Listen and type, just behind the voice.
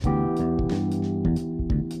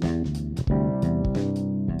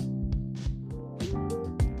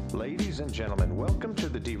gentlemen, welcome to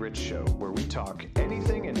the D Rich Show, where we talk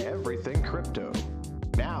anything and everything crypto.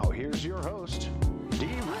 Now, here's your host, D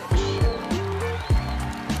Rich.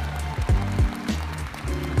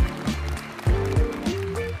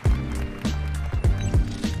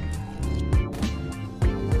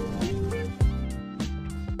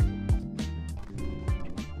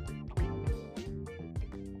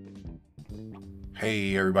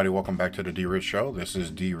 Hey everybody, welcome back to the D Rich Show. This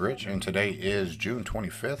is D Rich and today is June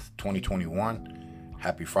 25th, 2021.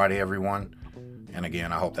 Happy Friday everyone. And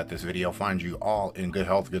again, I hope that this video finds you all in good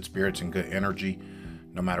health, good spirits, and good energy,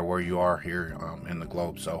 no matter where you are here in the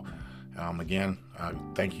globe. So again,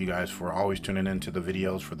 thank you guys for always tuning into the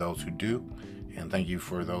videos, for those who do. And thank you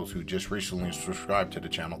for those who just recently subscribed to the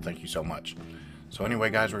channel. Thank you so much. So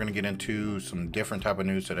anyway, guys, we're going to get into some different type of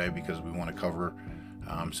news today because we want to cover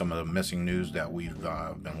some of the missing news that we've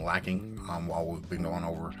been lacking while we've been going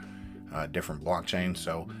over different blockchains.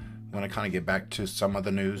 So I'm going to kind of get back to some of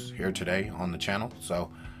the news here today on the channel.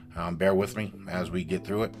 So bear with me as we get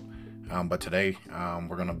through it. But today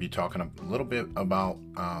we're going to be talking a little bit about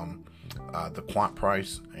the quant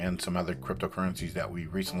price and some other cryptocurrencies that we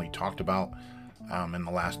recently talked about in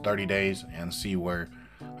the last 30 days and see where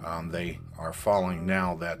they are falling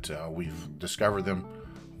now that we've discovered them.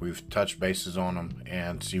 We've touched bases on them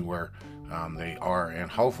and see where they are, and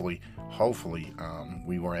hopefully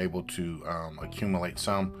we were able to accumulate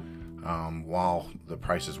some while the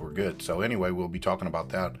prices were good. So anyway, we'll be talking about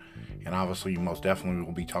that, and obviously most definitely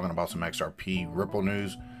we'll be talking about some XRP Ripple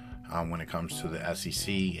news when it comes to the SEC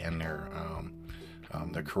and their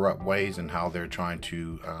corrupt ways and how they're trying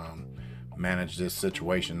to manage this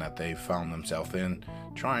situation that they found themselves in,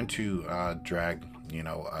 trying to drag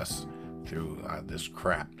us through this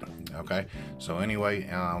crap. Okay, so anyway,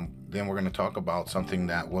 then we're going to talk about something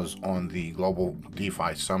that was on the Global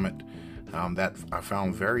DeFi Summit that I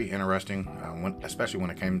found very interesting, especially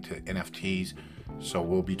when it came to NFTs. So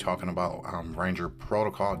we'll be talking about Ranger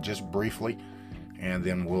Protocol just briefly, and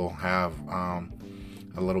then we'll have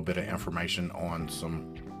a little bit of information on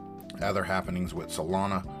some other happenings with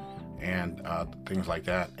Solana and things like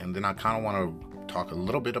that. And then I kind of want to talk a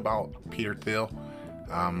little bit about Peter Thiel,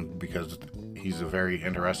 because he's a very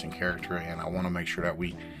interesting character, and I want to make sure that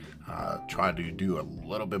we try to do a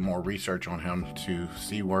little bit more research on him to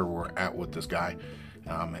see where we're at with this guy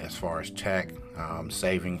as far as tech,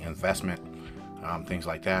 saving, investment, things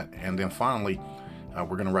like that. And then finally,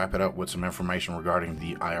 we're going to wrap it up with some information regarding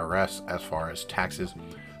the IRS as far as taxes,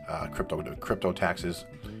 crypto taxes.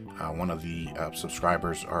 One of the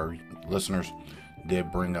subscribers or listeners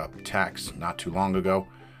did bring up tax not too long ago,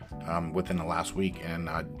 within the last week, and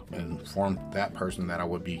I informed that person that I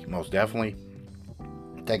would be most definitely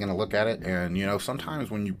taking a look at it. And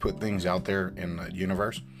sometimes when you put things out there in the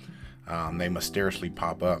universe, they mysteriously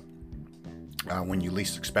pop up when you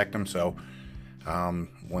least expect them. So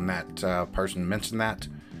when that person mentioned that,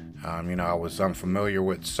 I was unfamiliar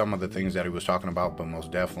with some of the things that he was talking about, but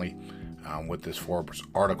most definitely with this Forbes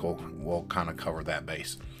article, we'll kind of cover that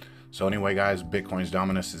base. So anyway, guys, Bitcoin's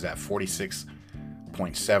dominance is at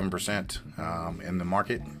 46.7% in the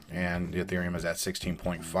market, and Ethereum is at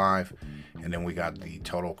 16.5%. And then we got the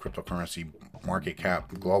total cryptocurrency market cap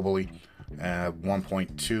globally at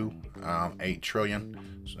 1.28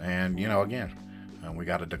 trillion. And again, we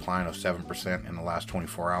got a decline of 7% in the last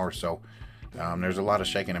 24 hours. So there's a lot of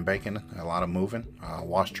shaking and baking, a lot of moving,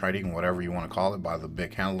 wash trading, whatever you want to call it, by the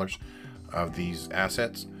big handlers of these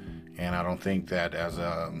assets. And I don't think that as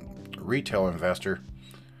a retail investor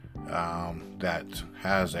that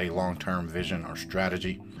has a long-term vision or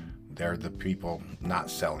strategy, they're the people not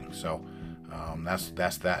selling. So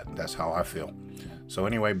that's how I feel. So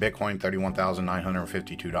anyway, Bitcoin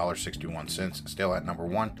 $31,952.61, still at number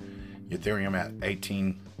one. Ethereum at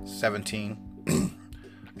 $18.17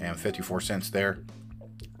 and 54 cents there.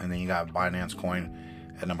 And then you got Binance Coin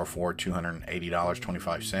at number 4,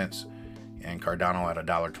 $280.25, and Cardano at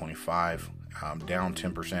 $1.25, down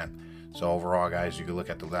 10%. So overall, guys, you can look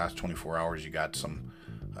at the last 24 hours, you got some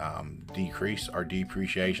decrease or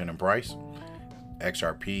depreciation in price.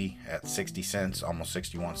 XRP at 60 cents, almost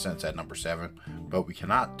 61 cents at number 7. But we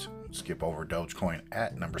cannot skip over Dogecoin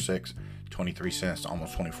at number 6, 23 cents,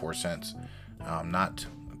 almost 24 cents. Not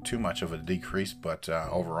too much of a decrease, but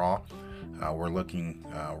overall, we're looking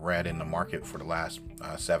red in the market for the last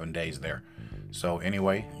 7 days there. So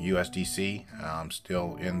anyway, USDC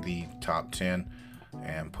still in the top 10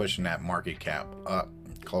 and pushing that market cap up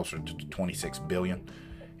closer to 26 billion.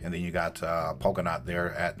 And then you got Polkadot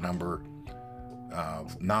there at number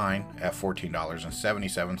 9 at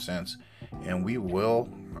 $14.77. And we will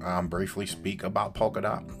briefly speak about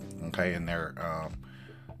Polkadot, okay, and their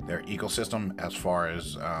their ecosystem as far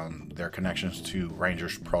as their connections to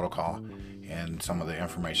Ranger's protocol and some of the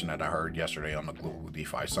information that I heard yesterday on the Global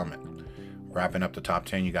DeFi Summit. Wrapping up the top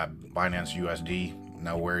 10, you got Binance USD,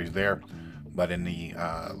 no worries there. But in the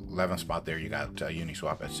 11th spot there, you got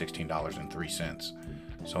Uniswap at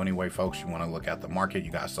 $16.03. So anyway, folks, you want to look at the market,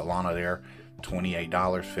 you got Solana there,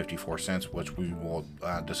 $28.54, which we will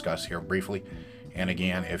discuss here briefly. And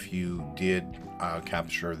again, if you did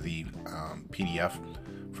capture the PDF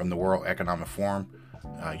from the World Economic Forum,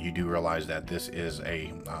 you do realize that this is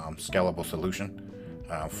a scalable solution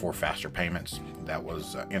for faster payments that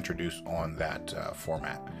was introduced on that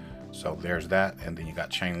format. So there's that, and then you got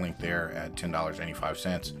Chainlink there at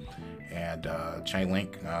 $10.85, and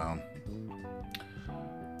Chainlink,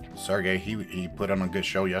 Sergey, he put on a good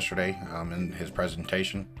show yesterday in his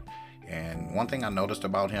presentation. And one thing I noticed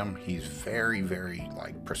about him, he's very, very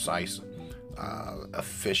like precise,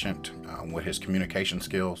 efficient with his communication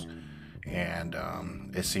skills. And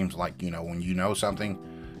it seems like, you know, when you know something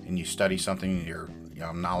and you study something, you're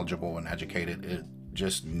knowledgeable and educated, it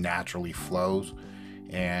just naturally flows.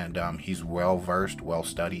 And he's well versed, well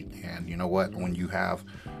studied. And you know what, when you have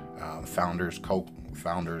founders,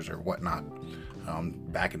 co-founders or whatnot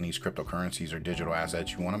backing these cryptocurrencies or digital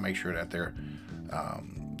assets, you want to make sure that their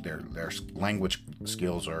language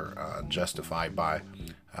skills are justified by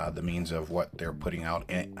the means of what they're putting out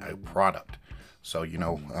in a product. So, you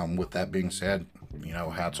know, with that being said, you know,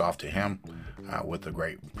 hats off to him with the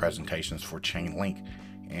great presentations for Chainlink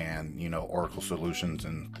and, you know, Oracle Solutions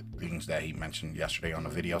and things that he mentioned yesterday on the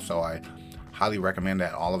video. So I highly recommend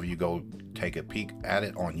that all of you go take a peek at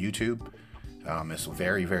it on YouTube. It's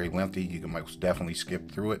very, very lengthy. You can most definitely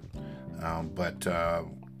skip through it. But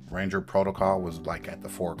Ranger Protocol was like at the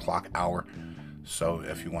 4 o'clock hour. So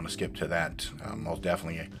if you want to skip to that, most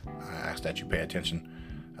definitely I ask that you pay attention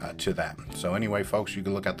to that. So anyway, folks, you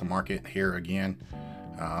can look at the market here again.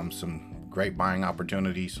 Some great buying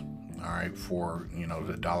opportunities, all right, for, you know,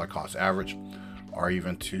 the dollar cost average, or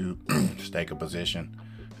even to stake a position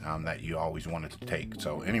that you always wanted to take.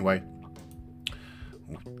 So anyway,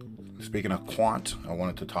 speaking of quant, I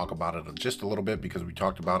wanted to talk about it just a little bit because we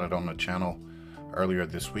talked about it on the channel earlier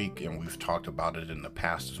this week, and we've talked about it in the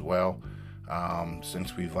past as well.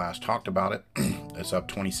 Since we've last talked about it, it's up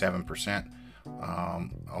 27%.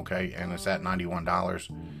 Okay, and it's at $91.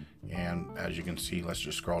 And as you can see, let's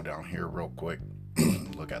just scroll down here real quick.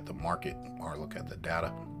 Look at the market, or look at the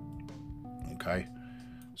data. Okay,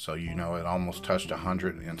 so you know it almost touched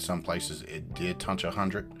 100. In some places it did touch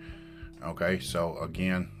 100. Okay, so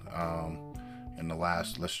again, in the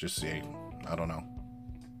last, let's just see, I don't know,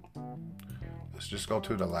 let's just go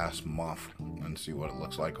to the last month and see what it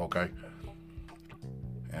looks like. Okay,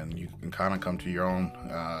 and you can kind of come to your own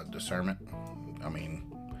discernment. I mean,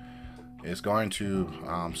 it's going to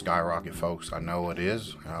skyrocket, folks. I know it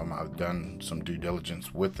is. I've done some due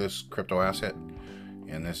diligence with this crypto asset,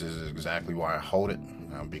 and this is exactly why I hold it,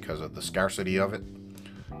 because of the scarcity of it.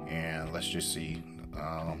 And let's just see,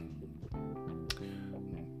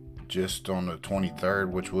 just on the 23rd,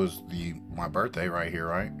 which was my birthday right here,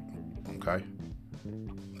 right? Okay,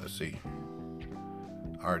 let's see.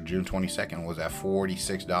 Our June 22nd was at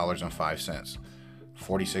 $46.05.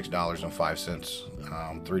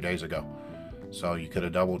 $46.05 3 days ago. So you could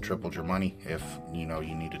have doubled, tripled your money if you know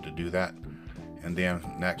you needed to do that. And then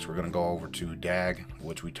next we're going to go over to DAG,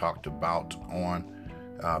 which we talked about on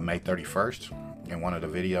May 31st in one of the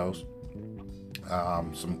videos.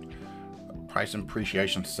 Some price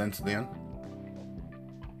appreciation since then.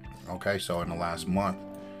 Okay, so in the last month,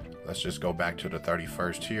 let's just go back to the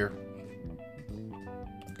 31st here.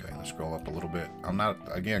 Scroll up a little bit. I'm not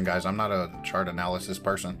a chart analysis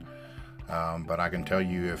person, but I can tell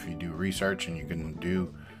you, if you do research and you can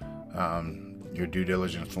do your due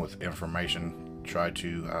diligence with information, try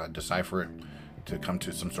to decipher it to come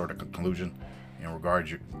to some sort of conclusion in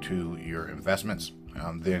regard to your investments,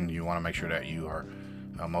 then you want to make sure that you are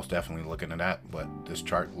most definitely looking at that. But this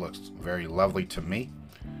chart looks very lovely to me.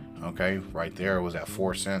 Okay, right there it was at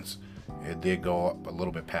 4 cents. It did go up a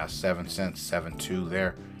little bit past 7 cents, 7.2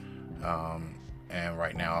 there. And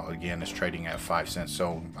right now again it's trading at 5 cents.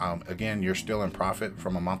 So again, you're still in profit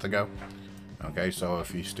from a month ago. Okay, so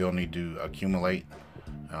if you still need to accumulate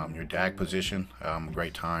your DAG position,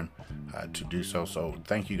 great time to do so. So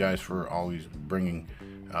thank you guys for always bringing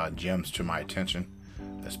gems to my attention,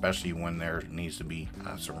 especially when there needs to be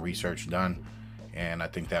some research done. And I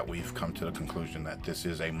think that we've come to the conclusion that this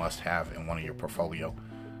is a must-have in one of your portfolio.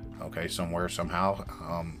 Okay, somewhere, somehow,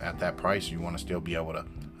 at that price, you want to still be able to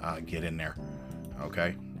get in there.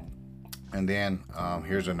 Okay, and then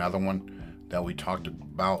here's another one that we talked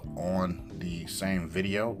about on the same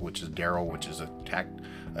video, which is Daryl, which is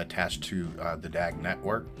attached to the DAG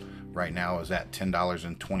network. Right now is at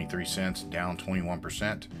 $10.23, down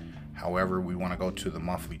 21%. However, we want to go to the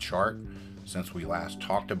monthly chart since we last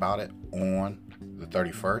talked about it on the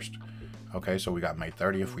 31st. Okay, so we got May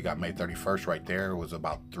 30th. We got May 31st right there. It was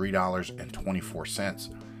about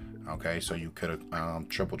 $3.24. Okay, so you could have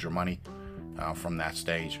tripled your money from that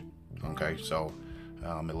stage. Okay, so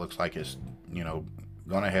it looks like it's,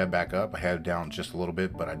 going to head back up, head down just a little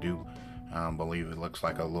bit, but I do believe it looks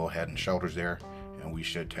like a little head and shoulders there, and we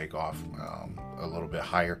should take off a little bit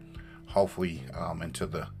higher, hopefully into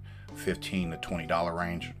the $15 to $20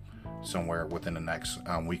 range somewhere within the next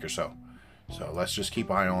week or so. So let's just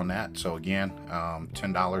keep eye on that. So again,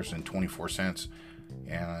 $10.24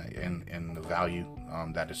 and the value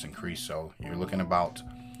that is increased. So you're looking about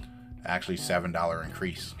actually $7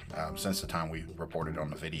 increase since the time we reported on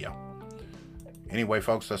the video. Anyway,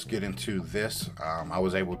 folks, let's get into this. I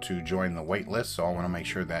was able to join the wait list, so I want to make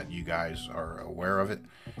sure that you guys are aware of it.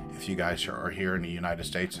 If you guys are here in the United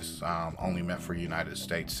States, it's only meant for United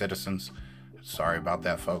States citizens. Sorry about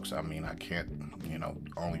that, folks. I mean, I can't,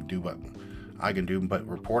 only do what I can do but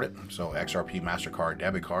report it. So XRP MasterCard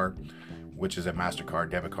debit card, which is a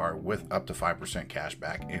MasterCard debit card with up to 5% cash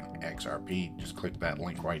back in XRP. Just click that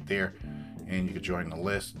link right there and you can join the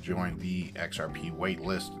list, join the XRP wait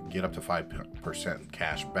list, get up to 5%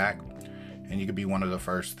 cash back, and you could be one of the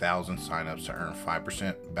first 1,000 signups to earn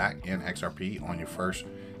 5% back in XRP on your first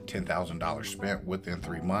 $10,000 spent within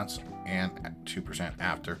 3 months and 2%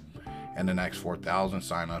 after. And the next 4,000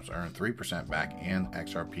 signups earn 3% back in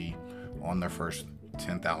XRP on their first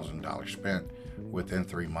 $10,000 spent within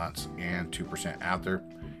 3 months and 2% after.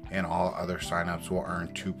 And all other signups will earn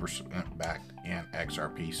 2% back in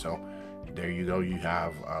XRP. So there you go. You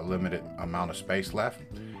have a limited amount of space left.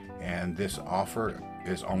 And this offer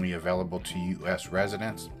is only available to U.S.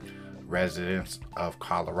 residents of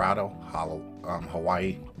Colorado,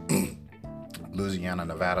 Hawaii, Louisiana,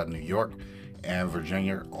 Nevada, New York, and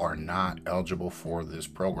Virginia are not eligible for this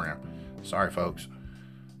program. Sorry, folks.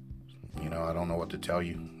 I don't know what to tell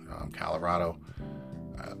you. Colorado,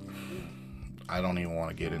 I don't even want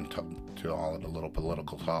to get into all of the little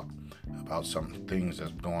political talk about some things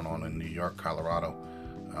that's going on in New York, Colorado,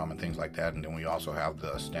 and things like that. And then we also have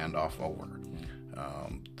the standoff over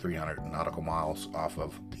 300 nautical miles off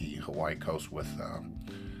of the Hawaii coast with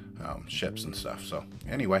ships and stuff. So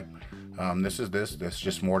anyway, this is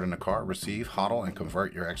just more than a car. Receive, hodl, and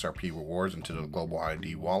convert your XRP rewards into the Global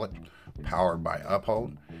ID wallet powered by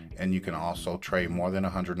Uphold. And you can also trade more than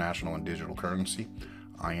 100 national and digital currency,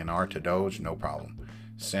 INR to Doge, no problem.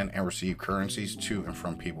 Send and receive currencies to and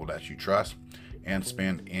from people that you trust, and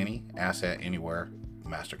spend any asset anywhere.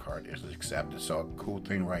 MasterCard is accepted. So a cool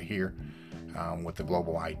thing right here with the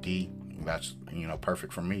Global ID, that's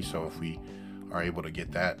perfect for me. So if we are able to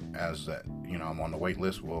get that as that, I'm on the wait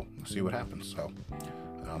list, we'll see what happens. So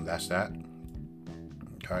that's that.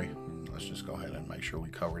 Okay, let's just go ahead and make sure we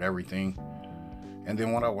covered everything. And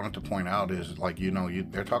then what I wanted to point out is,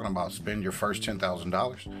 they're talking about spend your first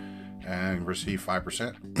 $10,000 and receive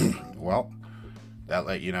 5%. Well, that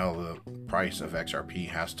let you know the price of XRP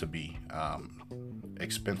has to be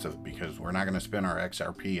expensive, because we're not going to spend our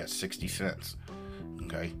XRP at 60 cents.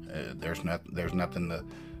 Okay, there's nothing to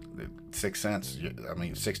 6 cents.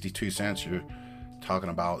 62 cents. You're talking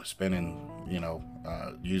about spending,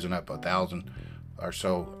 using up 1,000 or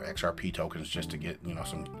so XRP tokens just to get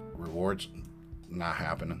some rewards. Not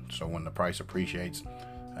happening. So when the price appreciates,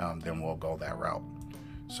 then we'll go that route.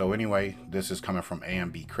 So anyway, this is coming from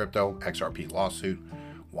AMB Crypto. XRP lawsuit.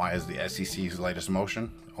 Why is the SEC's latest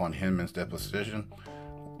motion on Hinman's deposition?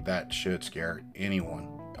 That should scare anyone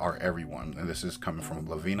or everyone. And this is coming from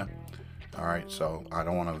Lavina. All right, so I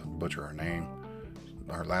don't want to butcher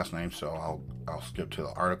her last name, so I'll skip to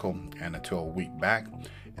the article. And until a week back,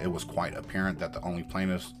 it was quite apparent that the only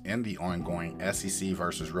plaintiffs in the ongoing SEC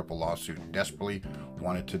versus Ripple lawsuit desperately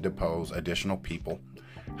wanted to depose additional people.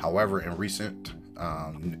 However, in recent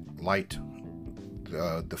light,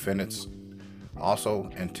 the defendants also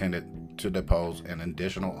intended to depose an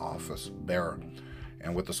additional office bearer.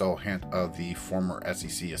 And with the sole hint of the former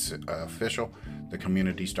SEC official, the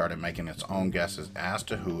community started making its own guesses as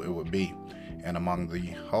to who it would be. And among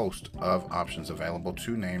the host of options available,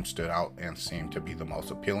 2 names stood out and seemed to be the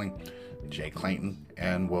most appealing: Jay Clayton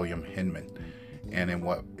and William Hinman. And in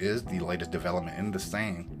what is the latest development in the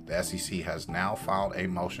same, the SEC has now filed a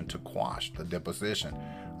motion to quash the deposition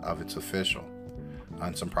of its official.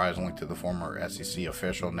 Unsurprisingly to the former SEC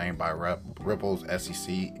official named by Ripple's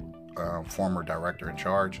SEC former director in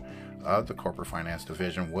charge of the corporate finance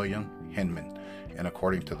division, William Hinman, and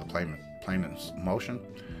according to the plaintiff's motion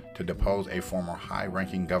to depose a former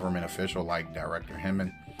high-ranking government official like Director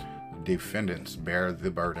Hinman, defendants bear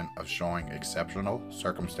the burden of showing exceptional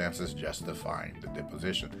circumstances justifying the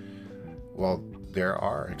deposition. Well, there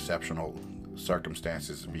are exceptional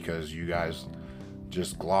circumstances because you guys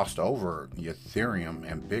just glossed over Ethereum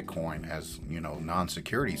and Bitcoin as,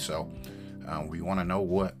 non-security. So we want to know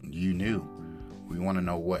what you knew. We want to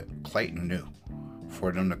know what Clayton knew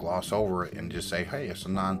for them to gloss over it and just say, hey, it's a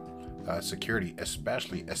non-security,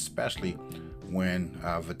 especially when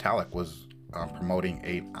Vitalik was promoting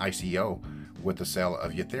a ICO with the sale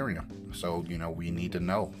of Ethereum. So, we need to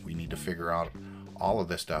know. We need to figure out all of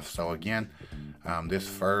this stuff. So again, this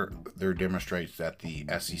further demonstrates that the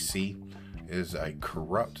SEC is a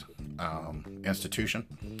corrupt institution.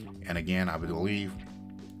 And again, I believe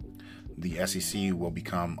the SEC will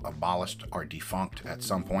become abolished or defunct at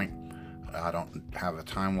some point. I don't have a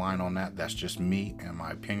timeline on that. That's just me and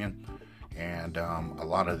my opinion. And a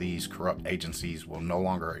lot of these corrupt agencies will no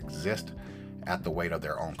longer exist at the weight of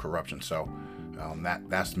their own corruption. So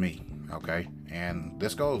that's me. Okay. And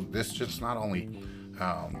this just not only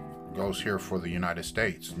goes here for the United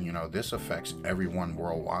States. This affects everyone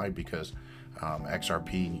worldwide because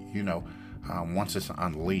XRP, once it's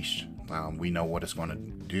unleashed, we know what it's going to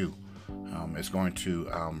do. It's going to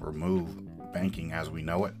remove banking as we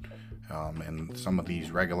know it. And some of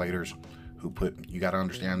these regulators you got to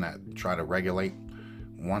understand that try to regulate.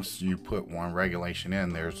 Once you put one regulation in,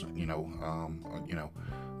 there's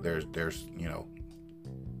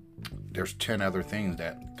there's 10 other things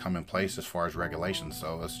that come in place as far as regulations.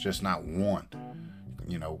 So it's just not one,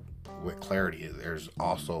 with clarity. There's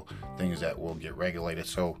also things that will get regulated.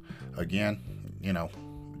 So again,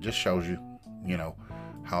 just shows you,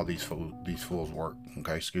 how these fools work.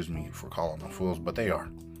 Okay, excuse me for calling them fools, but they are.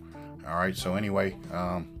 All right. So anyway,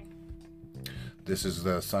 this is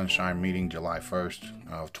the Sunshine meeting, July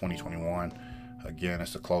 1st of 2021. Again,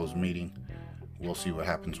 it's a closed meeting. We'll see what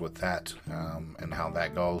happens with that and how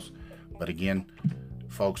that goes. But again,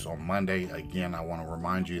 folks, on Monday, again, I want to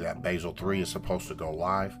remind you that Basel III is supposed to go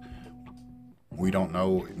live. We don't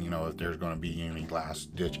know, if there's going to be any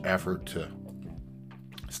last-ditch effort to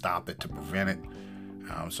stop it, to prevent it.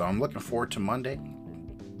 So I'm looking forward to Monday.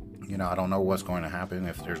 I don't know what's going to happen,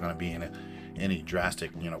 if there's going to be any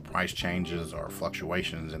drastic, price changes or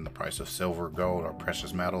fluctuations in the price of silver, gold, or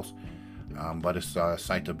precious metals. But it's a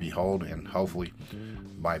sight to behold, and hopefully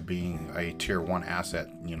by being a tier 1 asset,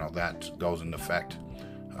 that goes into effect,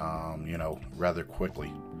 rather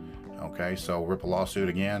quickly. Okay, so Ripple lawsuit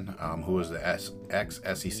again, who is the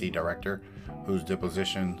ex-SEC director, whose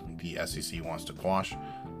deposition the SEC wants to quash.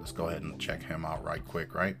 Let's go ahead and check him out right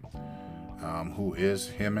quick, right? Who is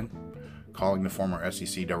Hinman? Calling the former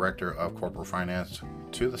SEC director of corporate finance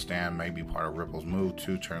to the stand may be part of Ripple's move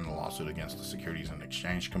to turn the lawsuit against the Securities and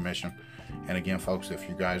Exchange Commission. And again, folks, if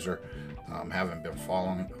you guys haven't been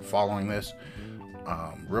following this,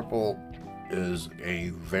 Ripple is a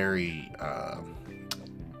very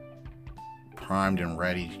primed and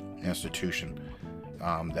ready institution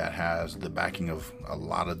that has the backing of a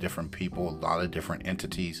lot of different people, a lot of different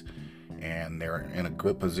entities, and they're in a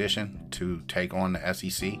good position to take on the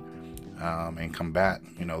SEC and combat,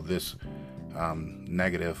 this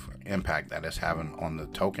negative impact that it's having on the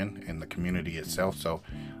token and the community itself. So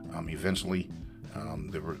eventually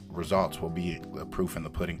the results will be the proof in the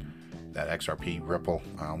pudding that XRP Ripple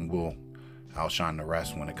will outshine the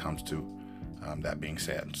rest when it comes to that being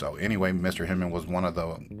said. So anyway, Mr. Hinman was one of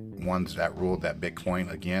the ones that ruled that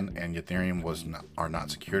Bitcoin again and Ethereum are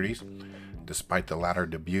not securities, despite the latter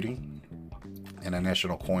debuting an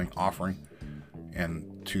initial coin offering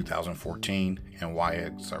in 2014, and why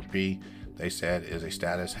XRP, they said, is a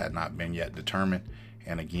status had not been yet determined.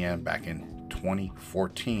 And again, back in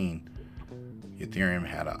 2014, Ethereum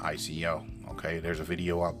had an ICO. Okay, there's a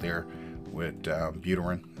video out there with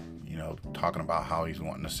Buterin, talking about how he's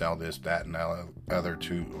wanting to sell this, that, and the other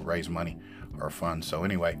to raise money or funds. So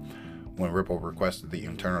anyway, when Ripple requested the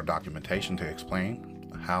internal documentation to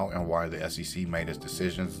explain how and why the SEC made its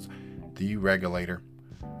decisions, the regulator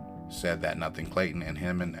said that nothing Clayton and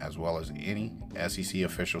Hinman, as well as any SEC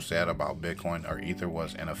official, said about Bitcoin or Ether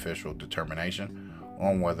was an official determination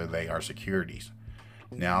on whether they are securities.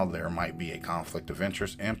 Now there might be a conflict of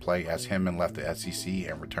interest in play, as Hinman left the SEC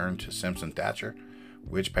and returned to Simpson Thacher,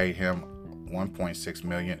 which paid him $1.6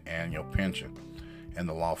 million annual pension. And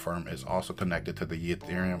the law firm is also connected to the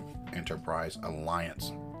Ethereum Enterprise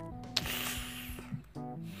Alliance.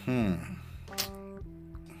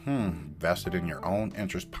 Vested in your own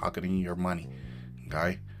interest, pocketing your money.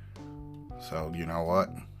 Okay, So you know what?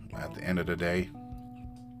 At the end of the day,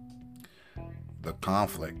 the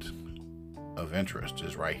conflict of interest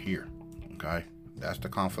is right here. Okay, that's the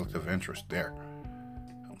conflict of interest there.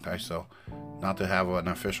 Okay, so not to have an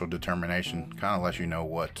official determination kind of lets you know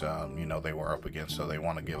what they were up against. So they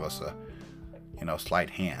want to give us a slight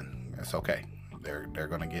hand. It's okay. They're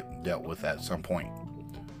going to get dealt with at some point.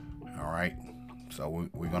 All right. So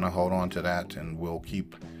we're going to hold on to that, and we'll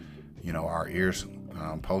keep our ears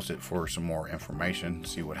posted for some more information.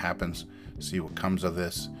 See what happens. See what comes of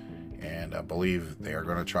this. And I believe they are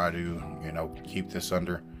going to try to keep this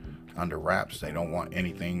under wraps. They don't want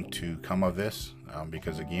anything to come of this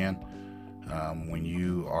because again, when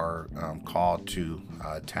you are called to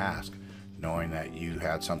task, knowing that you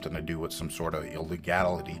had something to do with some sort of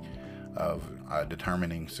illegality of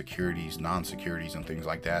determining securities, non-securities, and things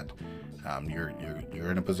like that,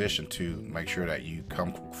 you're in a position to make sure that you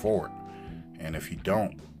come forward. And if you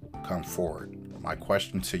don't come forward, my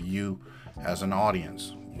question to you as an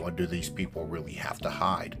audience: what do these people really have to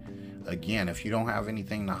hide? Again, if you don't have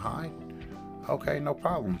anything to hide, okay, no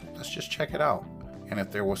problem. Let's just check it out. And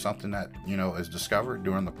if there was something that is discovered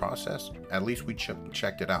during the process, at least we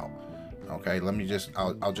checked it out. Okay,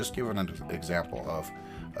 I'll just give an example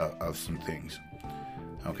of some things.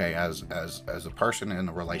 Okay, as a person in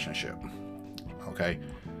a relationship. Okay,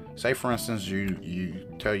 say for instance you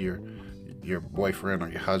tell your boyfriend or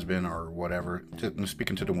your husband or whatever,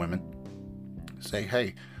 speaking to the women, say,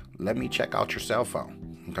 hey, let me check out your cell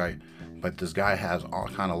phone. Okay, but this guy has all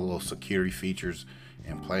kind of little security features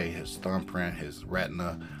in play, his thumbprint, his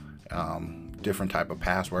retina, different type of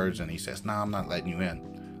passwords, and he says, no, I'm not letting you in.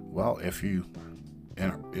 Well, if you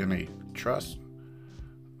in a trust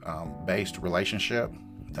based relationship,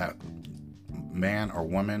 that man or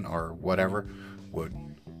woman or whatever would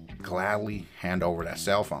gladly hand over that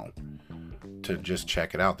cell phone to just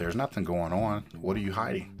check it out. There's nothing going on. What are you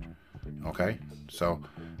hiding? Okay, so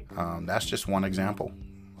that's just one example.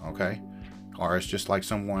 Okay, or it's just like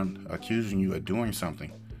someone accusing you of doing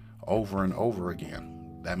something over and over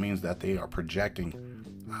again. That means that they are projecting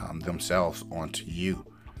themselves onto you.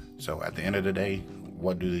 So at the end of the day,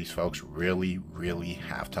 what do these folks really, really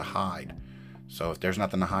have to hide? So if there's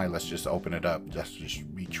nothing to hide, let's just open it up. Let's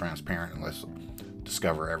just be transparent and let's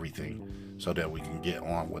discover everything so that we can get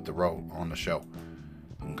on with the road on the show.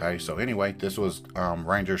 Okay, so anyway, this was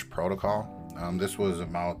Rangers Protocol. This was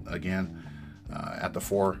about, again, at the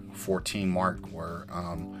 4:14 mark, where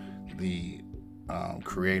the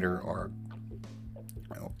creator, or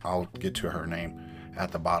I'll get to her name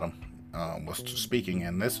at the bottom, was speaking,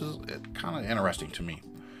 and this is kind of interesting to me.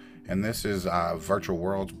 And this is Virtual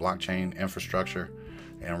Worlds blockchain infrastructure,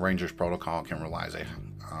 and Rangers Protocol can realize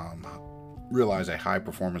a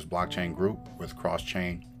high-performance blockchain group with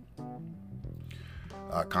cross-chain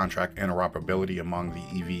contract interoperability among the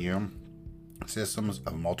EVM systems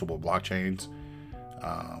of multiple blockchains.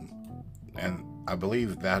 And I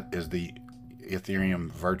believe that is the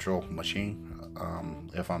Ethereum virtual machine,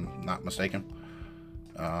 if I'm not mistaken.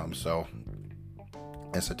 So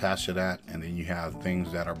it's attached to that, and then you have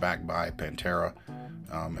things that are backed by Pantera,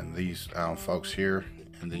 and these folks here,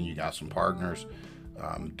 and then you got some partners.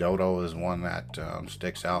 Dodo is one that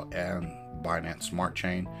sticks out, and Binance Smart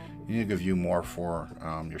Chain. You need to view more for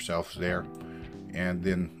yourselves there. And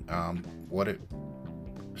then what it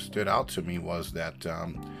stood out to me was that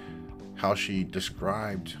how she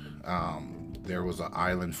described there was an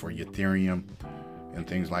island for Ethereum and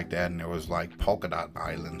things like that, and there was like Polkadot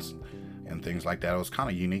islands and things like that. It was kind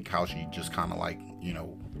of unique how she just kind of like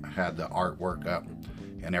had the artwork up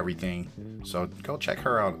and everything. So go check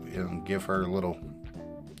her out and give her a little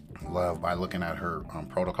love by looking at her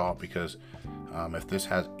protocol, because if this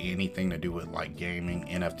has anything to do with like gaming,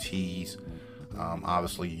 NFTs,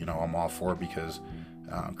 obviously I'm all for it, because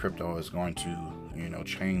crypto is going to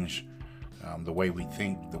change the way we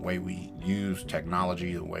think, the way we use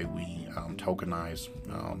technology, the way we tokenize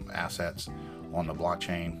assets on the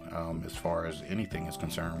blockchain, as far as anything is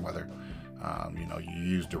concerned, whether you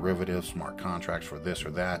use derivatives, smart contracts for this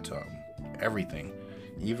or that, everything,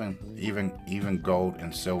 even gold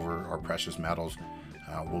and silver or precious metals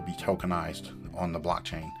will be tokenized on the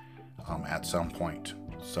blockchain at some point.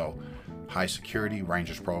 So high security,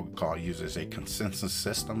 Rangers Protocol uses a consensus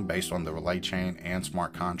system based on the relay chain and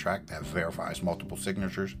smart contract that verifies multiple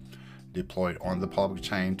signatures deployed on the public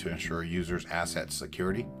chain to ensure users' asset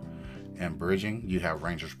security. And bridging, you have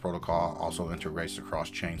Rangers Protocol also integrates the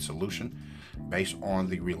cross-chain solution based on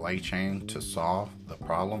the relay chain to solve the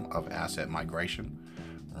problem of asset migration.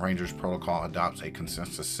 Rangers Protocol adopts a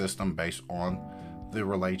consensus system based on the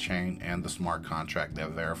relay chain, and the smart contract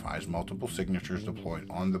that verifies multiple signatures deployed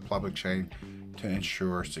on the public chain to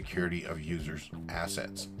ensure security of users'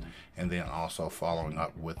 assets. And then also following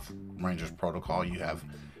up with Rangers Protocol, you have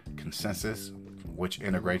Consensus, which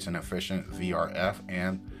integrates an efficient VRF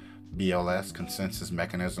and BLS consensus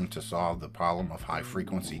mechanism to solve the problem of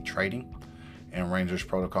high-frequency trading. And Rangers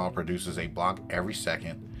Protocol produces a block every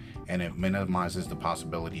second, and it minimizes the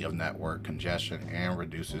possibility of network congestion and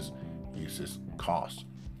reduces usage costs.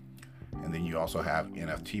 And then you also have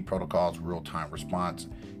NFT protocols, real-time response,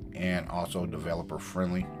 and also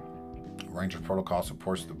developer-friendly. Rangers Protocol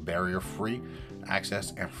supports the barrier-free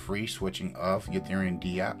access and free switching of Ethereum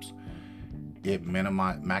dApps. It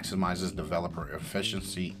maximizes developer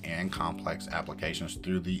efficiency and complex applications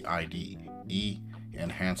through the IDE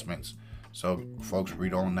enhancements. So folks,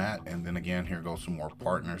 read on that. And then again, here goes some more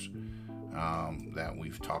partners that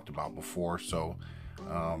we've talked about before. So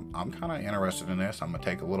I'm kind of interested in this. I'm going to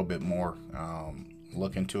take a little bit more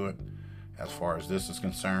look into it as far as this is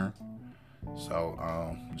concerned.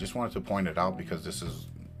 So just wanted to point it out because this is,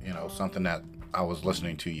 something that I was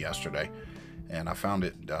listening to yesterday. And I found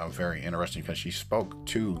it very interesting because she spoke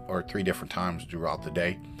 2 or 3 different times throughout the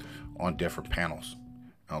day on different panels.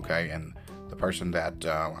 Okay. And the person that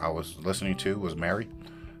I was listening to was Mary.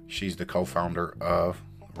 She's the co-founder of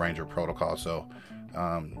Ranger Protocol. So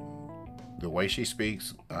the way she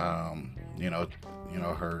speaks, her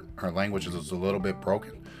language is a little bit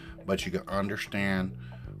broken, but you can understand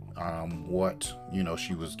what,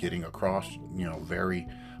 she was getting across, very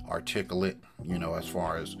articulate, as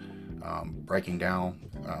far as breaking down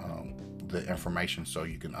the information so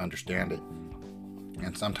you can understand it.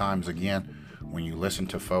 And sometimes, again, when you listen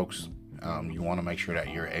to folks, you want to make sure that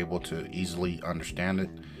you're able to easily understand it.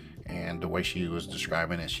 And the way she was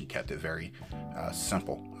describing it, she kept it very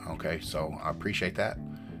simple. Okay, so I appreciate that.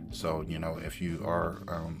 So, if you are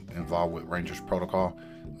involved with Rangers Protocol,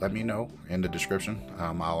 let me know in the description.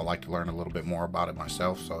 I would like to learn a little bit more about it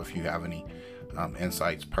myself. So if you have any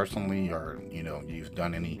insights personally, or, you've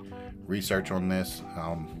done any research on this,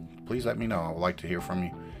 please let me know. I would like to hear from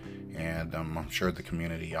you. And I'm sure the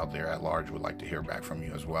community out there at large would like to hear back from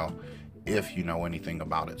you as well, if you know anything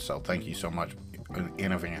about it. So thank you so much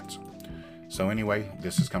in advance. So anyway,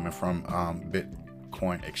 this is coming from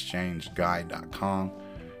BitcoinExchangeGuide.com.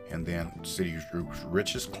 And then Citigroup's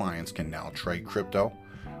richest clients can now trade crypto.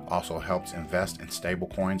 Also helps invest in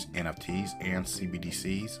stablecoins, NFTs, and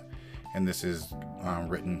CBDCs. And this is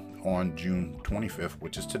written on June 25th,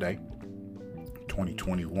 which is today,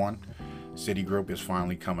 2021. Citigroup is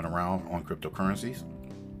finally coming around on cryptocurrencies.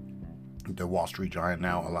 The Wall Street giant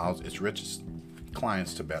now allows its richest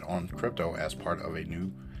clients to bet on crypto as part of a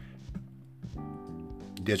new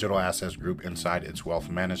digital assets group inside its wealth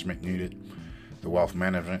management unit. The wealth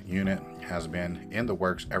management unit has been in the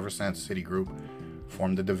works ever since Citigroup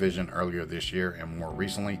formed the division earlier this year, and more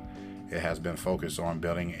recently, it has been focused on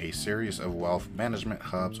building a series of wealth management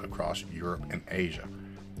hubs across Europe and Asia.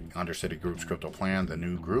 Under Citigroup's crypto plan, the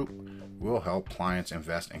new group will help clients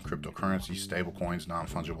invest in cryptocurrencies, stablecoins,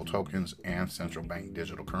 non-fungible tokens, and central bank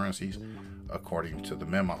digital currencies, according to the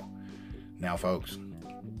memo. Now, folks,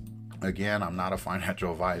 again, I'm not a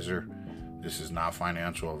financial advisor. This is not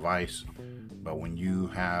financial advice. But when you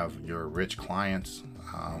have your rich clients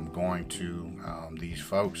going to these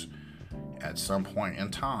folks, at some point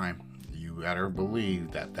in time, you better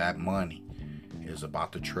believe that that money is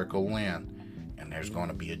about to trickle in, and there's going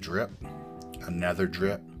to be a drip, another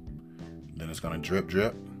drip, then it's going to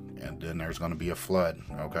drip, and then there's going to be a flood.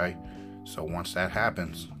 Okay, so once that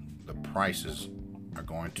happens, the prices are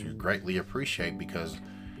going to greatly appreciate, because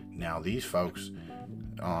now these folks,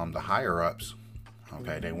 the higher ups,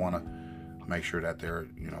 okay, they want to make sure that they're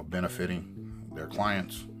benefiting their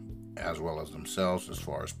clients as well as themselves as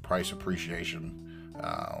far as price appreciation,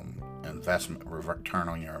 investment, return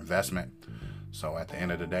on your investment. So at the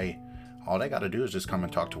end of the day, all they got to do is just come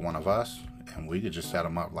and talk to one of us, and we could just set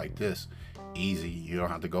them up like this, easy. You don't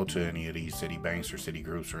have to go to any of these city banks or city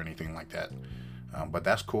groups or anything like that. But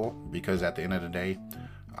that's cool, because at the end of the day,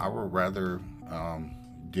 I would rather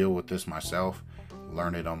deal with this myself,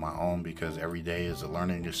 learn it on my own, because every day is a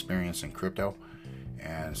learning experience in crypto.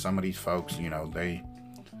 And some of these folks, they'll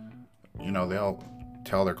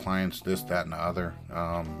tell their clients this, that, and the other,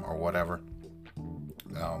 or whatever.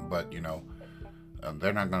 But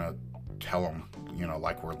they're not gonna tell them,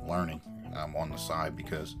 like we're learning on the side,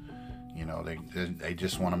 because they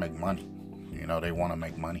just want to make money. They want to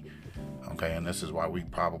make money. Okay, and this is why we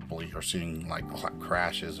probably are seeing like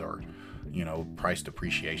crashes or price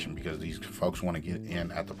depreciation, because these folks want to get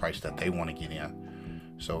in at the price that they want to get in.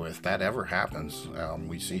 So if that ever happens,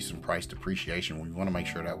 we see some price depreciation. We want to make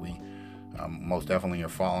sure that we most definitely are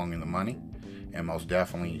following the money, and most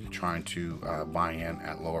definitely trying to buy in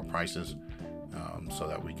at lower prices, so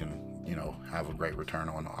that we can, have a great return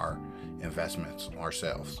on our investments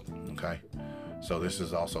ourselves. Okay. So this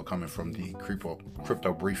is also coming from the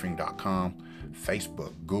CryptoBriefing.com.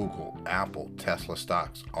 Facebook, Google, Apple, Tesla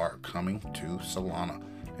stocks are coming to Solana,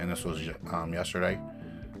 and this was yesterday.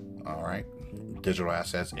 All right. Digital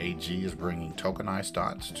Assets AG is bringing tokenized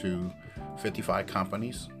stocks to 55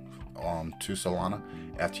 companies to Solana.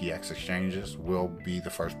 FTX exchanges will be the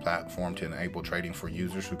first platform to enable trading for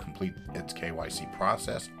users who complete its KYC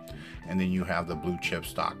process. And then you have the blue chip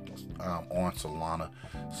stocks on Solana.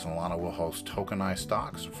 Solana will host tokenized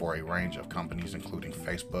stocks for a range of companies including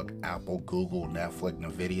Facebook, Apple, Google, Netflix,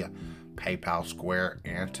 Nvidia, PayPal, Square,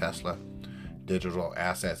 and Tesla. Digital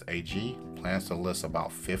Assets AG plans to list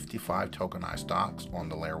about 55 tokenized stocks on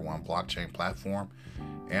the Layer 1 blockchain platform,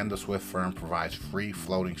 and the Swift firm provides free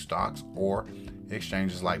floating stocks or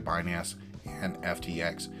exchanges like Binance and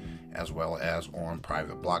FTX, as well as on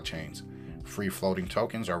private blockchains. Free floating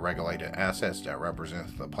tokens are regulated assets that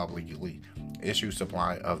represent the publicly issued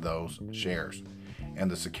supply of those shares. And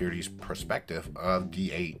the securities perspective of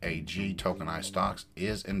DAAG tokenized stocks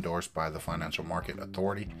is endorsed by the Financial Market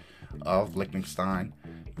Authority of Liechtenstein,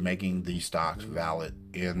 making these stocks valid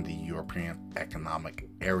in the European Economic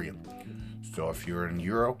Area. So if you're in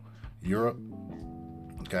Europe,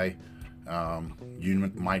 okay,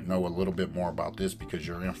 you might know a little bit more about this because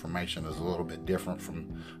your information is a little bit different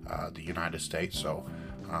from the United States. So,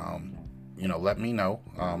 let me know,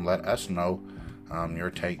 let us know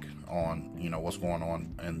your take on, what's going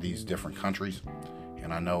on in these different countries.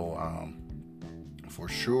 And I know for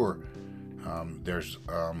sure there's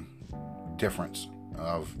difference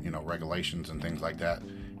of, regulations and things like that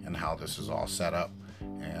and how this is all set up.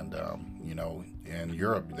 And, in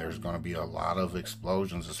Europe, there's going to be a lot of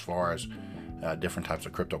explosions as far as different types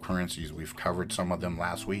of cryptocurrencies. We've covered some of them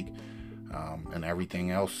last week and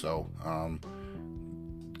everything else. So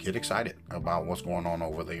get excited about what's going on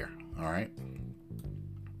over there. All right.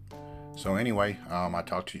 So anyway, I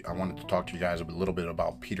wanted to talk to you guys a little bit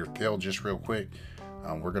about Peter Thiel just real quick.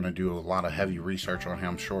 We're going to do a lot of heavy research on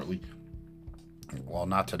him shortly. Well,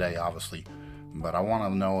 not today, obviously, but I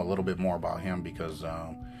want to know a little bit more about him because,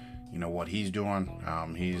 what he's doing.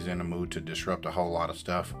 He's in the mood to disrupt a whole lot of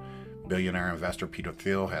stuff. Billionaire investor Peter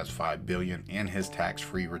Thiel has $5 billion in his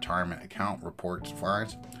tax-free retirement account, reports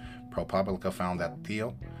finds. ProPublica found that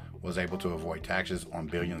Thiel was able to avoid taxes on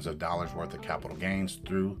billions of dollars worth of capital gains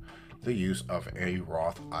through the use of a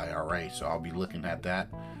Roth IRA. So I'll be looking at that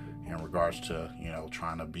in regards to,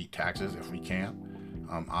 trying to beat taxes if we can.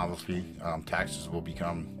 Obviously, taxes will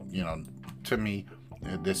become, to me,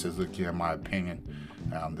 this is again my opinion,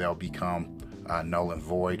 they'll become null and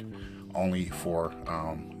void only for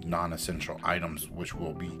non-essential items, which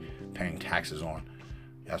we'll be paying taxes on.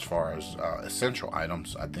 As far as essential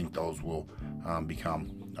items, I think those will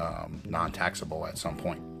become non-taxable at some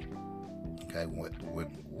point. Okay, with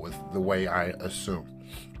the way I assume.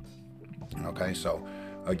 Okay, so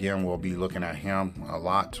again, we'll be looking at him a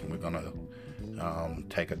lot. We're gonna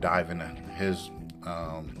take a dive into his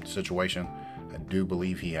situation. I do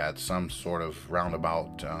believe he had some sort of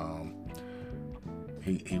roundabout.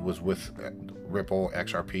 He was with Ripple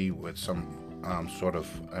XRP with some sort of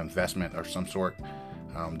investment or some sort.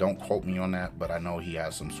 Don't quote me on that, but I know he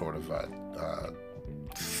has some sort of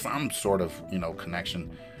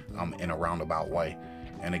connection in a roundabout way.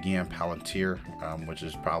 And again, Palantir, which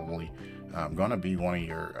is probably going to be one of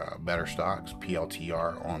your better stocks,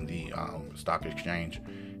 PLTR, on the stock exchange.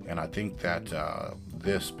 And I think that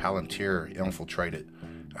this Palantir infiltrated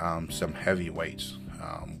some heavyweights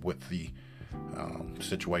with the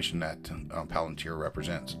situation that Palantir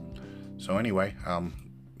represents. So anyway,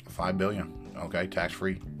 $5 billion, okay,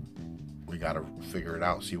 tax-free. We got to figure it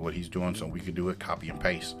out, see what he's doing so we could do it, copy and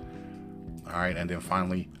paste. All right, and then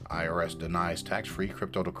finally, IRS denies tax-free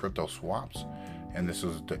crypto-to-crypto swaps. And this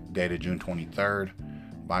was dated June 23rd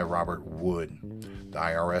by Robert Wood. The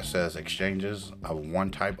IRS says exchanges of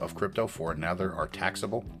one type of crypto for another are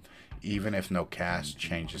taxable, even if no cash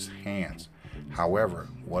changes hands. However,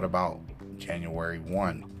 what about January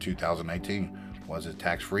 1, 2018? Was it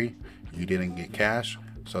tax-free? You didn't get cash,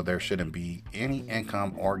 so there shouldn't be any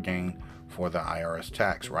income or gain for the IRS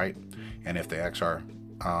tax, right? And if the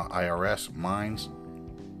IRS mines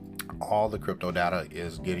all the crypto data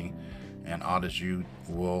is getting and audits you,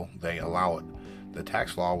 will they allow it? The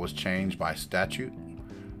tax law was changed by statute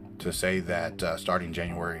to say that starting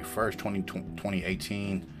January 1st,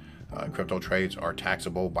 2018, Crypto trades are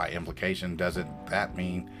taxable by implication. Doesn't that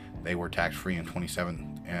mean they were tax-free in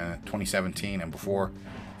 2017 and before?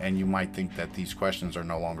 And you might think that these questions are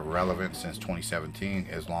no longer relevant since 2017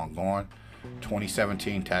 is long gone.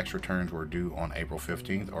 2017 tax returns were due on April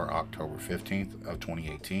 15th or October 15th of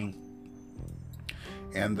 2018.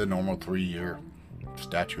 And the normal 3-year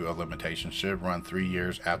statute of limitations should run 3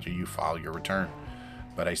 years after you file your return.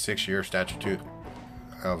 But a 6-year statute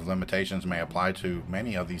of limitations may apply to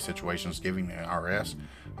many of these situations, giving the IRS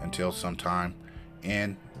until sometime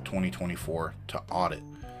in 2024 to audit.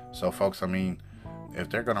 So folks, I mean, if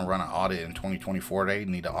they're going to run an audit in 2024, they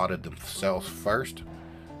need to audit themselves first.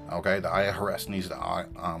 Okay, the IRS needs to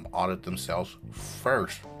audit themselves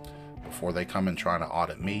first before they come and try to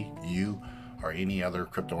audit me, you, or any other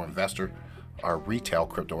crypto investor or retail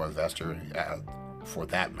crypto investor for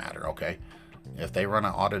that matter. Okay, if they run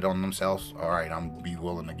an audit on themselves, all right, I'm be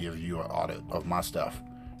willing to give you an audit of my stuff.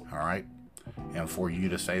 All right, and for you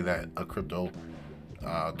to say that a crypto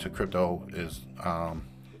is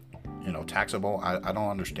taxable, I don't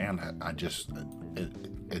understand that.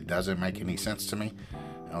 It doesn't make any sense to me.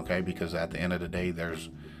 Okay, because at the end of the day,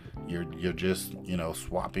 you're just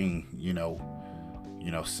swapping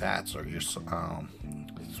sats, or you're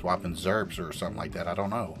swapping ZERPs or something like that. I don't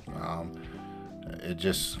know.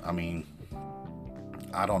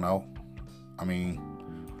 I don't know. I mean,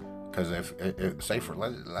 because if say for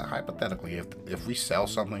hypothetically, if we sell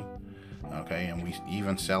something, okay, and we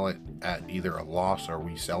even sell it at either a loss or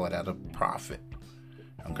we sell it at a profit,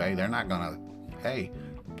 okay, they're not gonna, hey,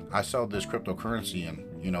 I sold this cryptocurrency and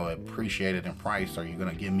it appreciated in price. Are you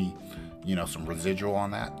gonna give me some residual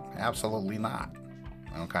on that? Absolutely not.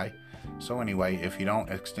 Okay, so anyway, if you don't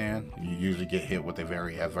extend, you usually get hit with a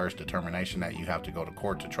very adverse determination that you have to go to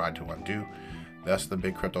court to try to undo. Thus, the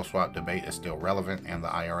big crypto swap debate is still relevant, and the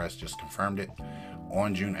IRS just confirmed it.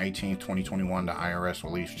 On June 18, 2021, the IRS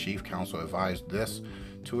released chief counsel advised this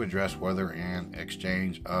to address whether an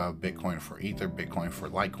exchange of Bitcoin for Ether, Bitcoin for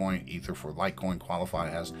Litecoin, Ether for Litecoin qualify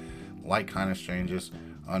as like-kind exchanges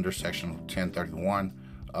under Section 1031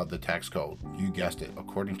 of the tax code. You guessed it.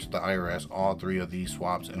 According to the IRS, all 3 of these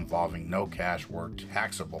swaps involving no cash were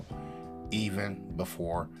taxable even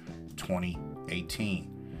before 2018.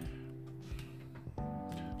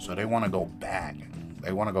 So they want to go back.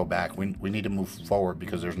 We need to move forward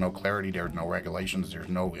because there's no clarity, there's no regulations, there's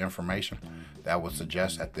no information that would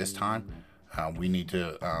suggest at this time we need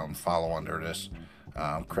to follow under this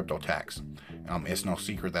crypto tax. It's no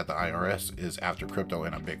secret that the IRS is after crypto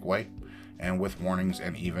in a big way, and with warnings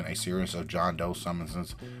and even a series of John Doe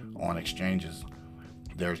summonses on exchanges.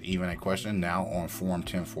 There's even a question now on Form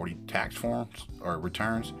 1040 tax forms or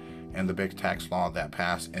returns, and the big tax law that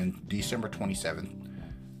passed in December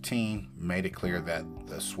 2017 made it clear that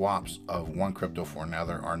the swaps of one crypto for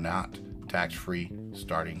another are not tax-free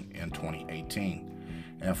starting in 2018.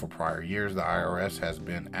 And for prior years, the IRS has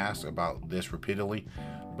been asked about this repeatedly,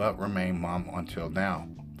 but remained mum until now.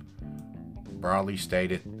 Broadly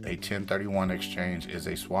stated, a 1031 exchange is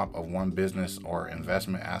a swap of one business or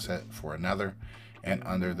investment asset for another, and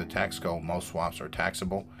under the tax code, most swaps are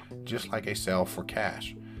taxable, just like a sale for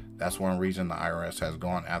cash. That's one reason the IRS has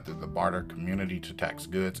gone after the barter community to tax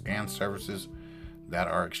goods and services that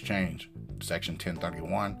are exchanged. Section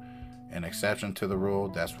 1031, an exception to the rule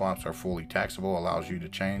that swaps are fully taxable, allows you to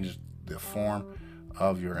change the form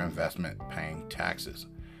of your investment paying taxes.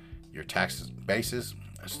 Your tax basis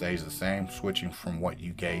stays the same, switching from what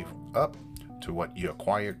you gave up to what you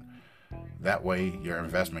acquired. That way, your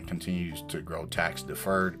investment continues to grow tax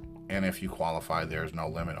deferred, and if you qualify, there is no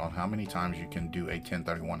limit on how many times you can do a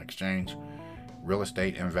 1031 exchange. Real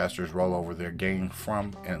estate investors roll over their gain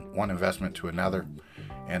from one investment to another,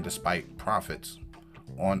 and despite profits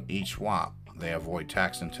on each swap, they avoid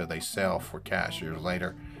tax until they sell for cash years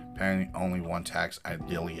later, paying only one tax,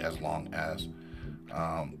 ideally as long as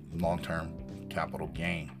long-term capital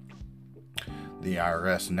gain. The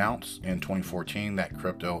IRS announced in 2014 that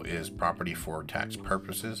crypto is property for tax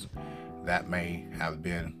purposes. That may have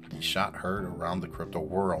been the shot heard around the crypto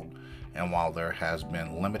world, and while there has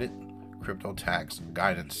been limited crypto tax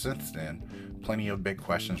guidance since then, plenty of big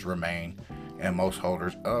questions remain, and most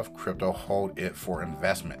holders of crypto hold it for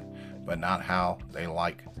investment, but not how they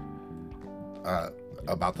like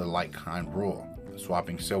about the like-kind rule.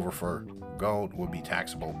 Swapping silver for gold would be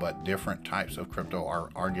taxable, but different types of crypto are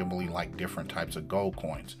arguably like different types of gold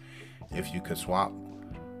coins. If you could swap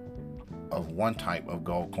of one type of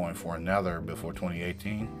gold coin for another before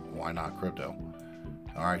 2018, why not crypto?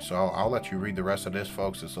 All right, so I'll let you read the rest of this,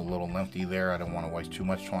 folks. It's a little lengthy there. I don't want to waste too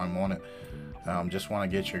much time on it. Just want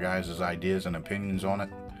to get your guys' ideas and opinions on it.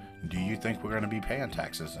 Do you think we're going to be paying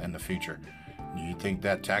taxes in the future? Do you think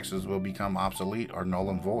that taxes will become obsolete or null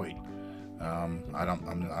and void?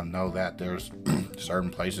 I know that there's certain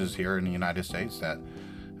places here in the United States that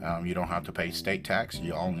you don't have to pay state tax.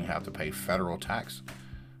 You only have to pay federal tax.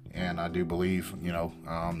 And I do believe,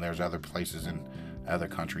 there's other places in other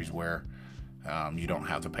countries where you don't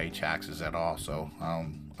have to pay taxes at all. So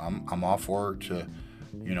I'm all for to,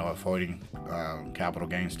 avoiding capital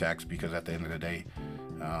gains tax, because at the end of the day,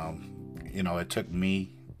 it took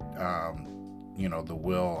me, the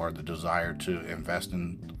will or the desire to invest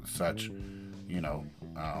in such,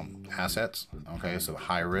 assets. Okay, it's a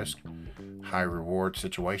high risk, high reward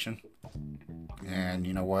situation. And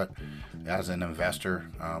you know what? As an investor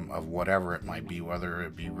of whatever it might be, whether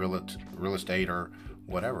it be real estate or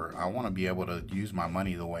whatever, I want to be able to use my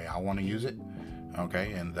money the way I want to use it.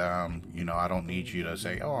 Okay, and I don't need you to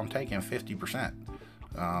say, "Oh, I'm taking 50%."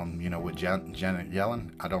 With Janet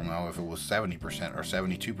Yellen, I don't know if it was 70% or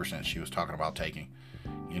 72% she was talking about taking.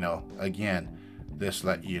 Again, this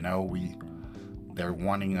let you know they're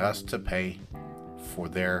wanting us to pay for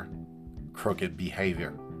their crooked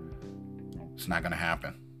behavior. It's not going to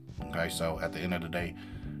happen. Okay, so at the end of the day,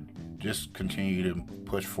 just continue to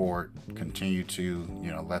push forward, continue to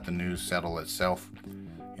let the news settle itself,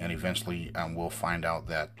 and eventually we'll find out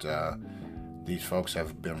that these folks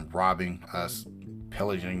have been robbing us,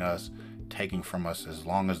 pillaging us, taking from us as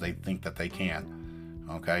long as they think that they can.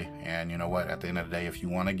 Okay, and you know what? At the end of the day, if you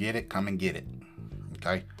want to get it, come and get it.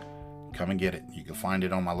 Okay, come and get it. You can find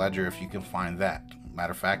it on my ledger if you can find that.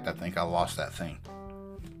 Matter of fact, I think I lost that thing.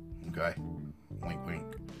 Okay, wink, wink.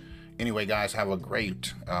 Anyway, guys, have a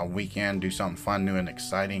great weekend. Do something fun, new, and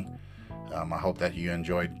exciting. I hope that you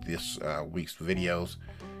enjoyed this week's videos.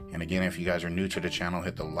 And again, if you guys are new to the channel,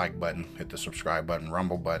 hit the like button, hit the subscribe button,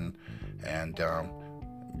 rumble button, and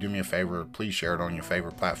do me a favor, please share it on your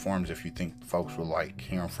favorite platforms if you think folks will like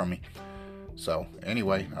hearing from me. So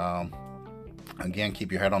anyway, again,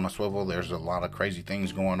 keep your head on a swivel. There's a lot of crazy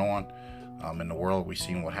things going on in the world. We've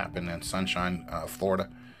seen what happened in Sunshine, Florida,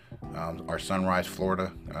 or Sunrise,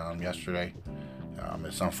 Florida, yesterday.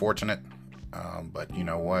 It's unfortunate, but you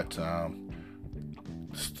know what?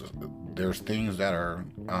 There's things that are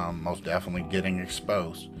most definitely getting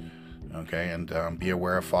exposed. Okay, and be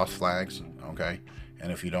aware of false flags. Okay,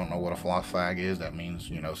 and if you don't know what a false flag is, that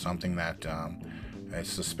means something that is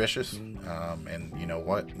suspicious, and you know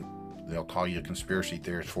what, they'll call you a conspiracy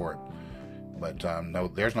theorist for it. But no,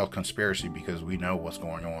 there's no conspiracy, because we know what's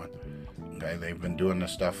going on. Okay, they've been doing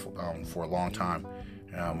this stuff for a long time,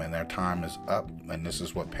 and their time is up, and this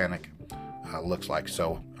is what panic looks like.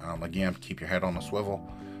 So again, keep your head on a swivel.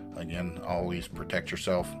 Again, always protect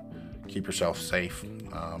yourself, keep yourself safe.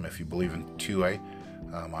 If you believe in 2A,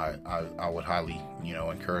 I would highly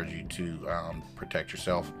encourage you to protect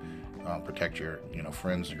yourself, protect your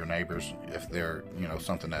friends, your neighbors, if they're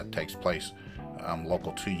something that takes place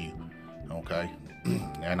local to you. Okay,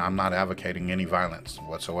 and I'm not advocating any violence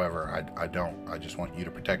whatsoever. I don't. I just want you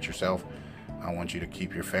to protect yourself. I want you to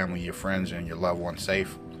keep your family, your friends, and your loved ones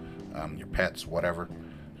safe, your pets, whatever.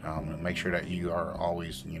 And make sure that you are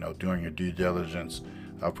always doing your due diligence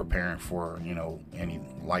of preparing for any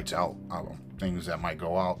lights out things that might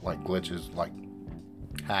go out, like glitches, like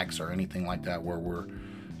hacks or anything like that, where we're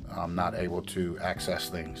not able to access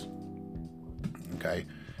things. Okay,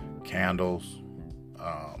 candles,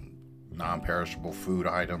 non-perishable food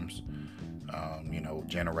items,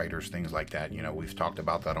 generators, things like that. We've talked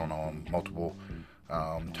about that on multiple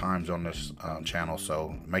times on this channel.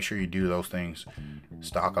 So make sure you do those things.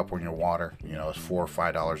 Stock up on your water. It's $4 or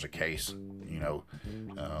 $5 a case.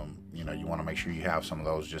 You want to make sure you have some of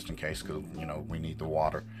those just in case, because we need the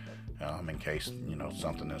water in case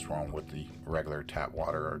something is wrong with the regular tap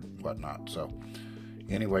water or whatnot. So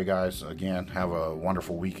anyway, guys, again, have a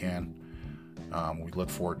wonderful weekend. We look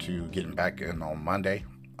forward to getting back in on Monday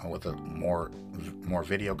with more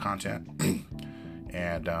video content.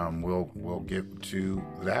 And we'll get to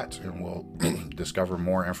that, and we'll discover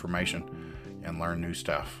more information and learn new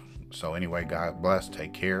stuff. So anyway, God bless,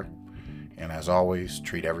 take care, and as always,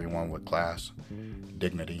 treat everyone with class,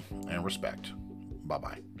 dignity, and respect.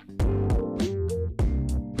 Bye-bye.